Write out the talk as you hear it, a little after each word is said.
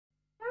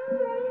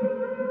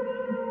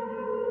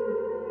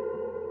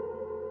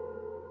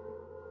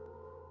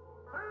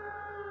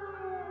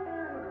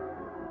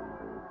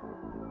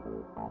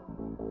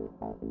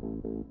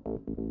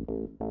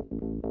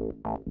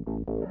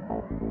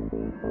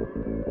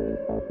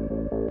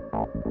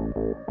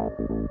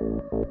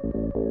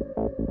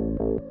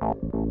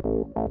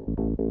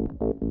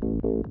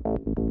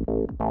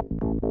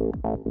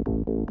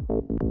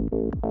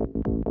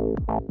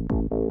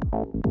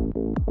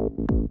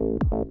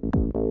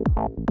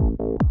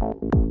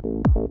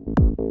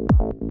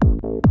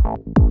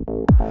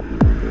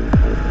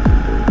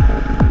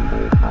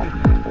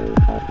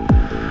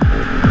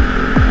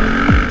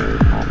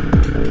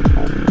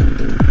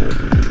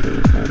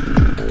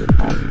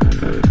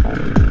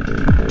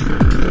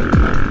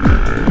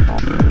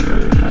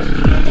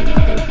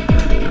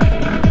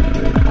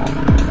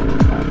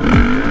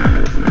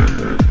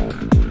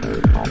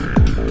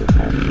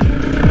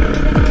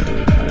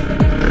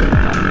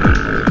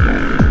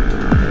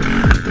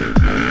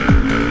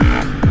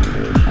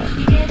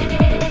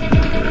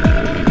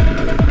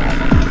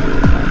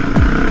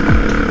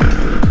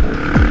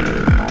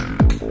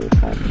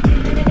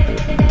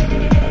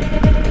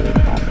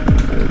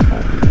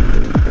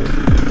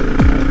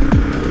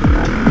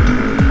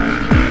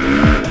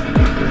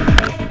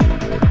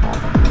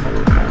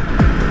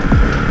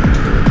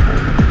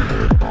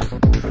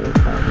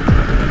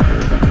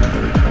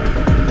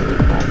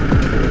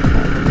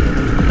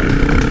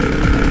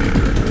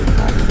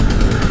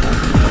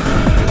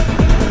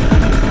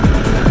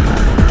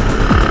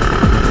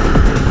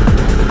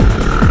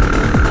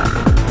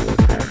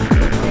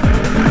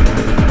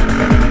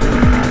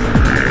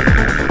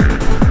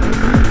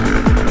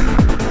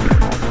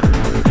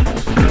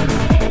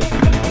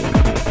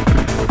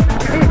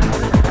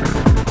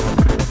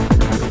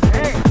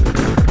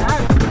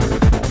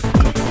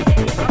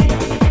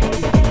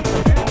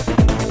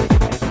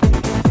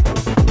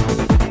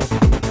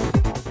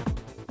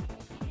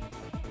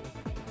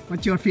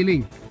What's your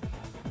feeling?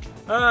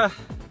 I'm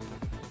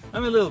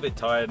a little bit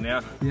tired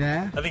now.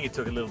 Yeah? I think it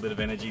took a little bit of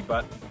energy,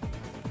 but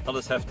I'll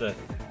just have to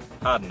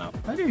harden up.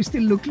 But you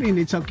still look clean,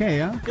 it's okay,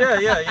 huh?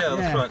 Yeah,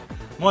 that's right.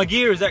 My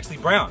gear is actually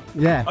brown.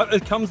 Yeah.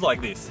 It comes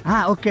like this.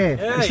 Ah, okay.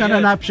 Yeah, it's not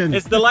an option.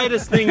 It's the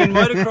latest thing in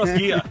motocross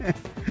gear.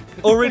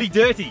 Already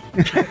dirty.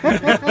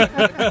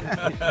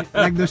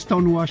 Like the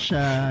stonewash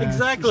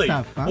exactly.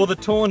 stuff, huh? Or the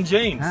torn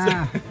jeans.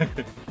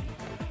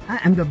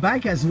 And the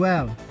bike as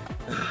well.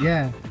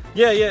 Yeah.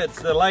 Yeah, it's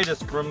the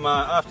latest from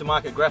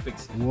Aftermarket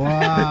Graphics.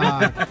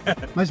 Wow.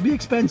 Must be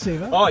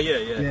expensive, huh? Oh,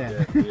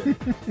 yeah.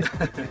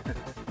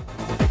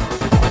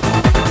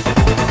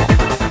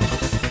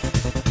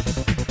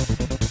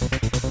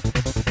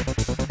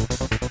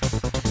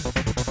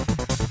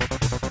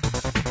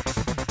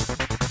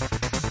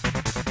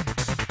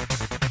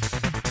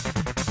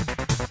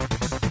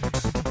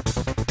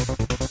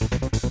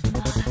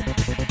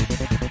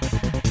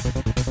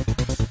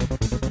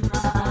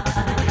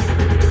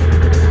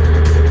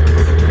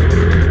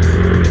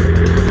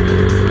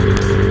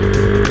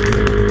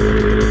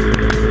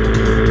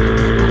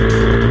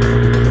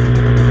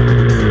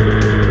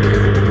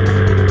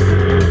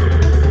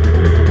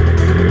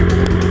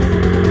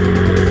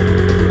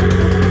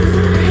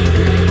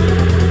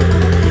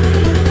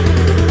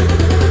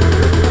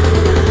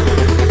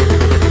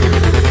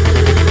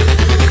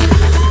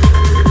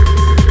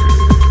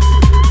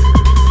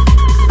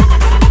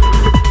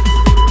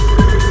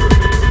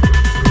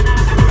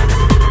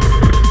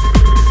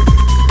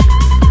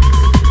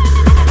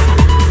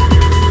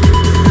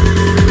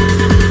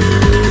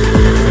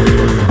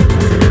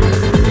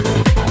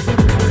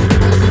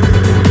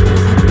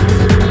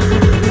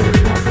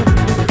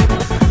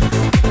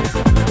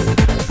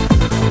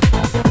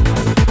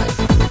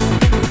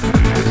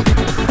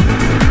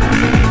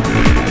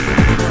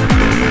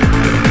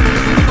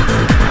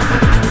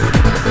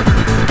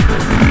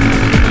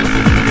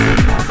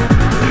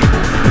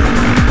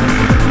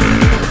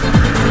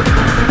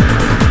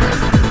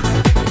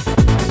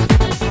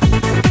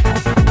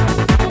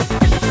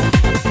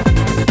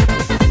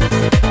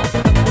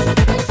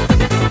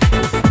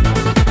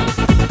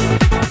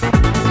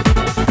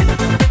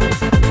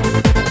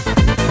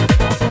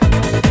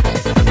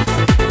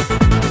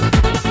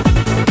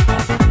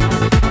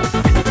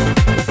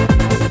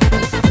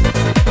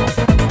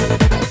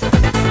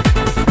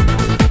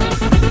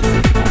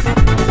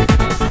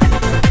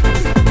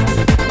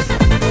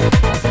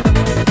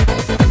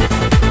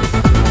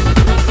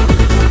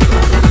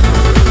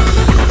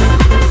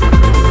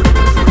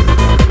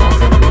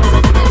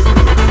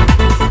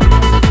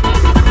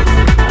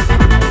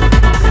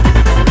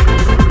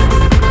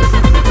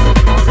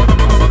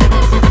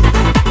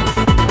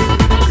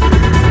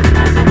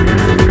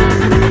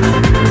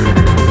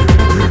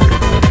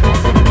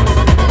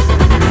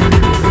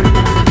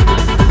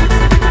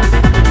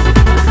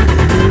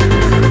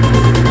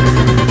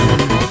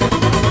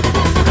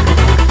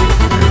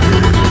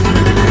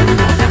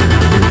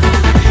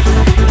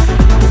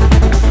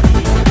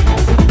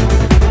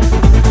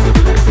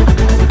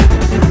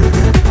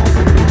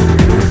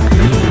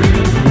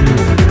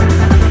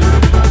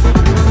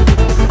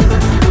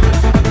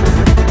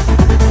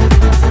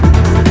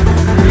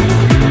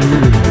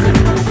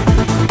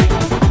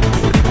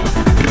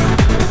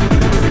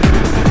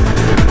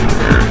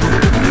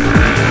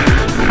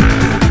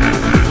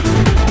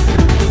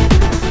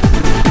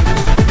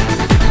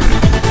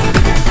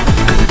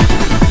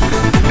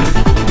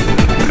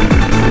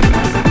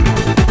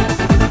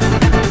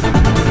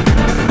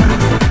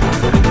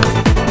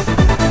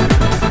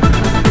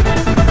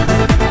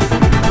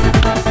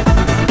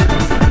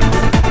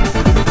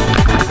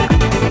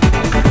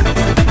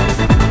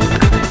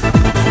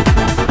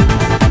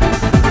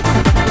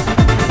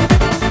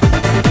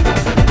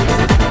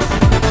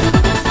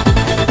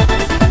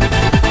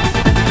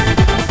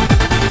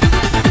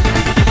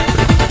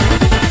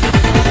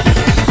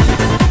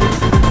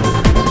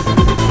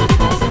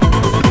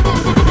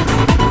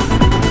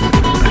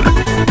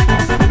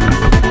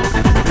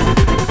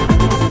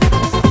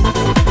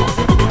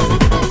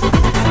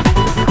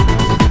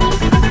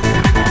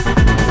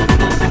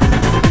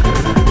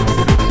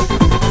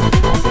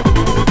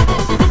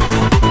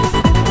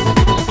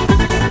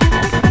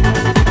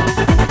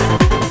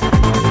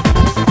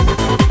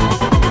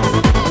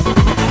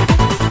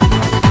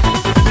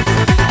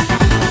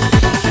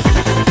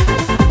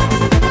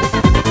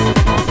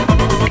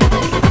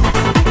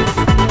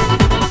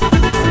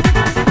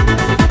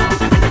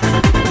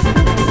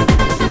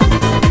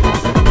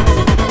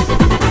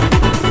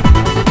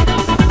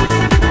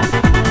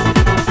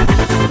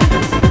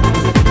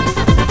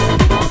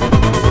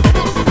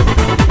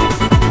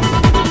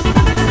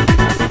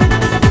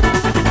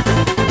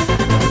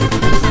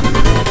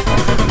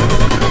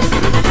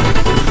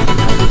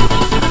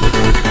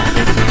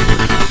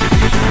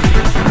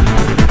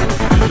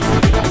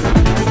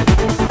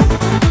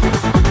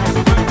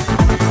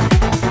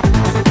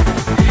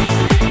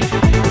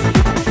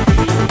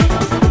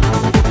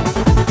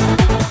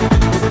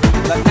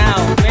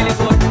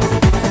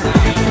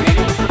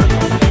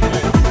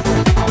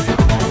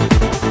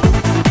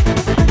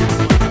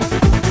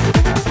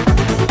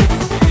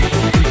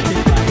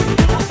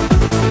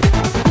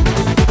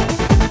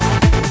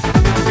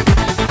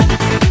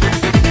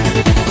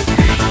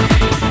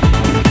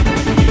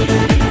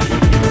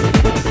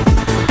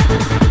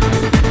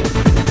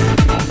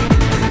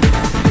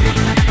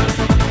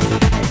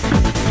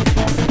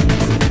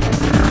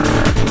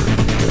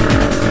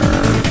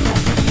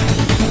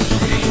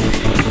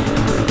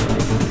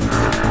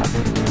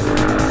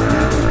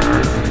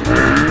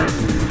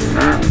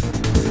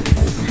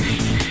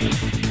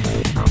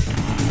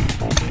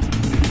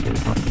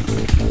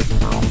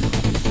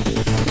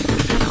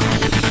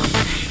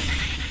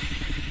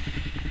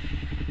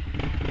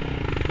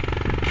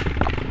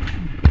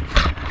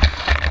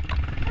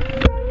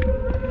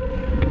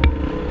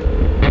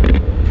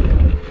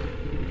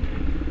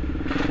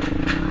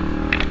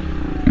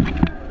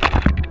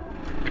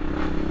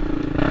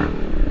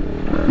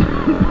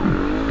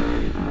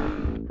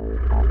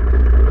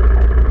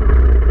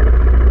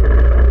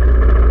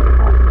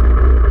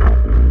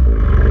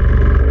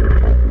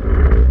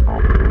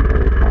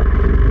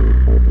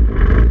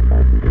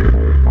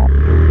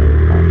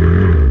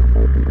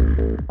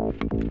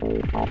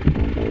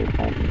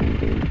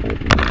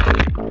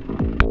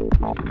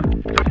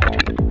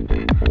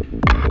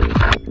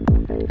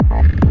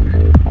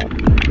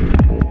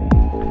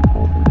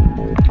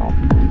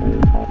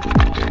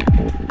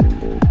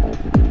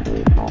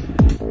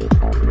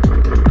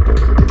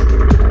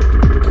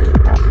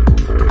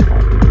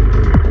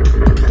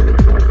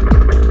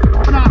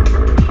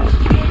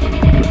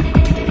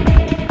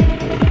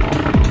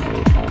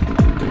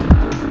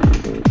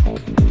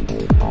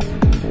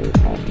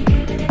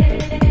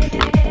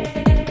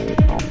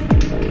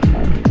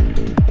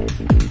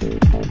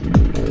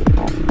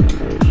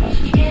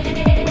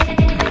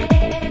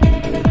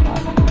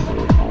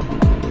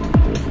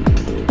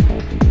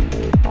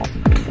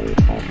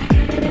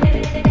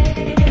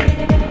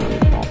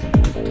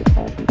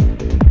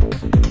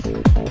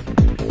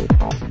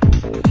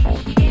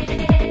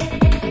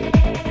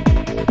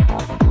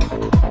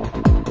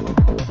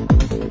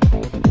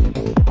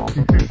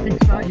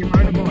 You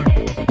are the board.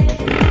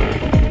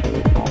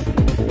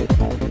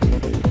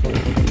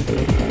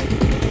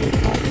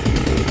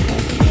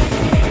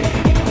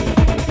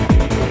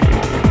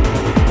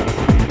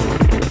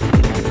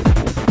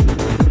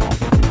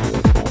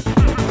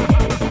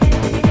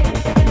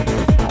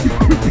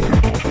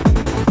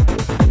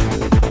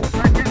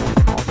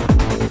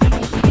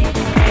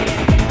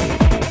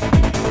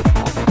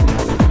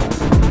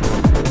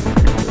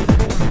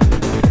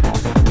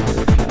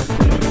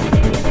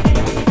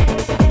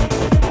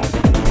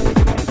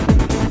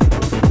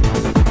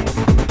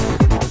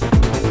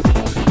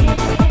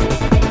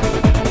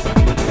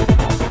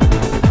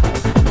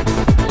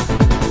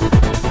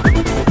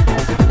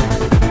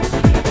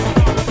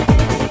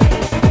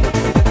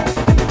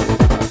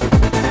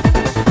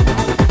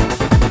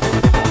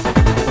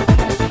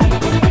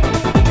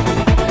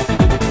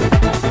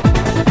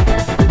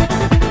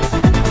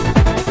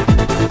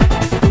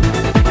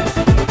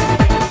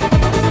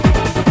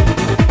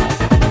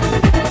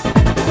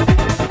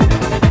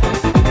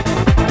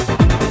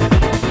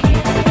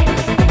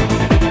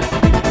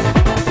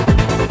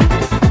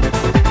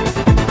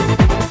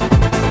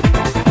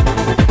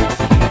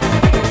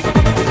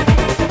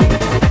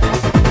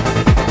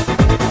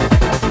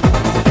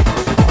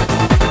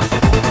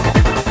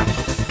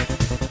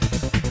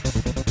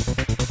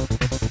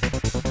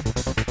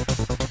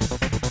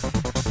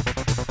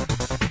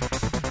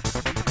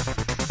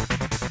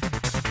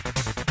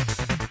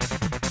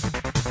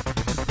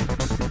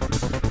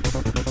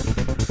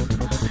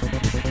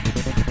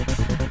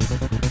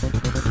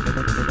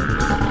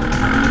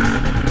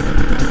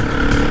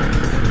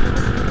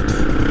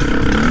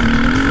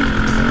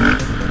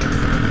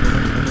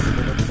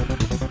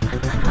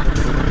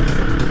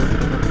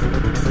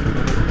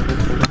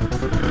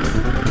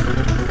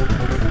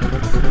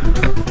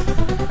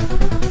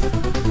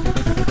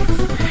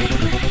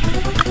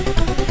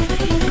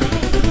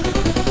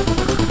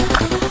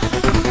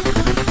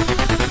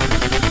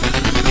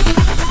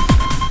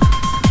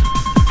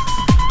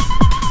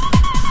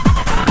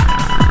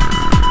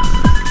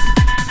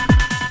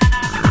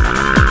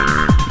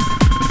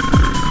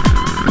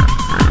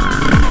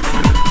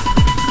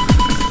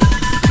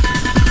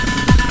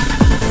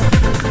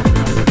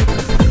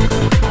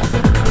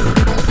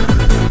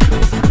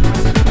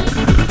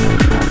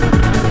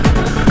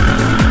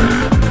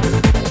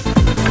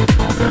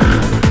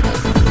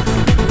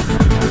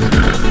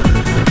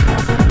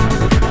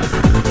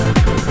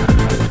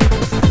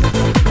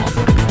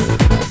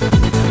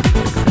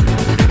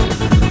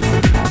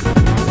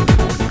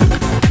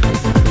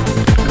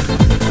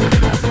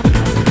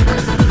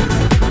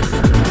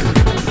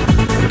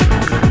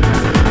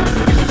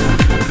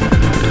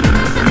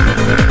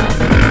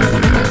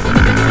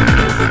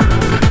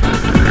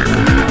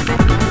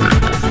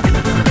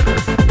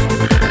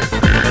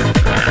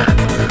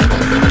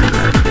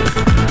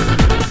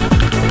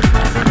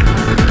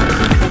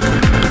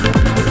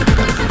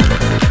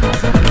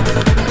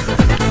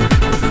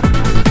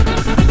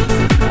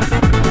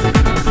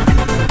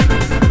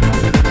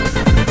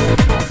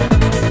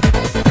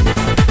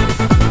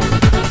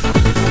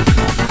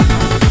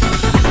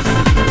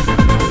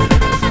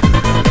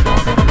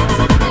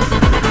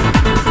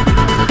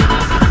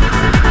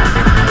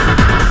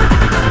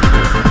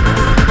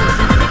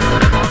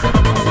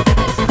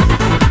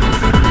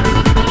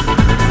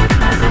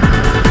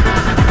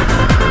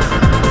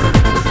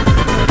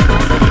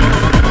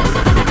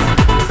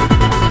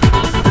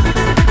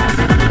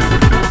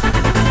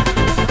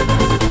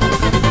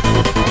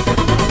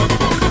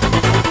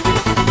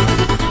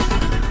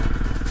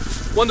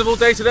 Wonderful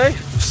day today.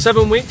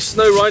 7 weeks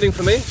snow riding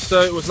for me,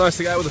 so it was nice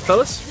to get out with the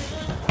fellas.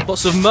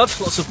 Lots of mud,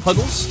 lots of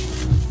puddles.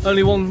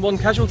 Only one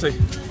casualty,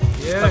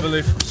 yeah, I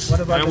believe. What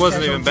about and it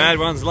wasn't even bad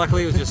ones.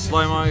 Luckily, it was just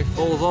slow-mo,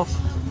 falls off.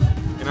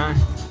 You know,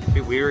 a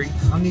bit weary.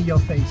 Only your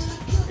face.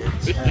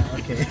 Yeah.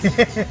 Okay.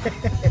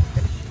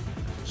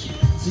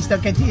 Mr.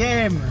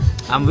 KTM.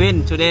 I'm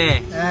win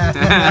today.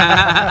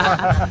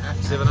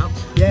 7 up.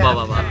 Yeah.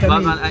 But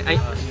I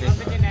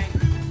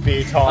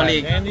Be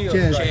tired. only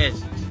Cheers.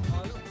 cheers.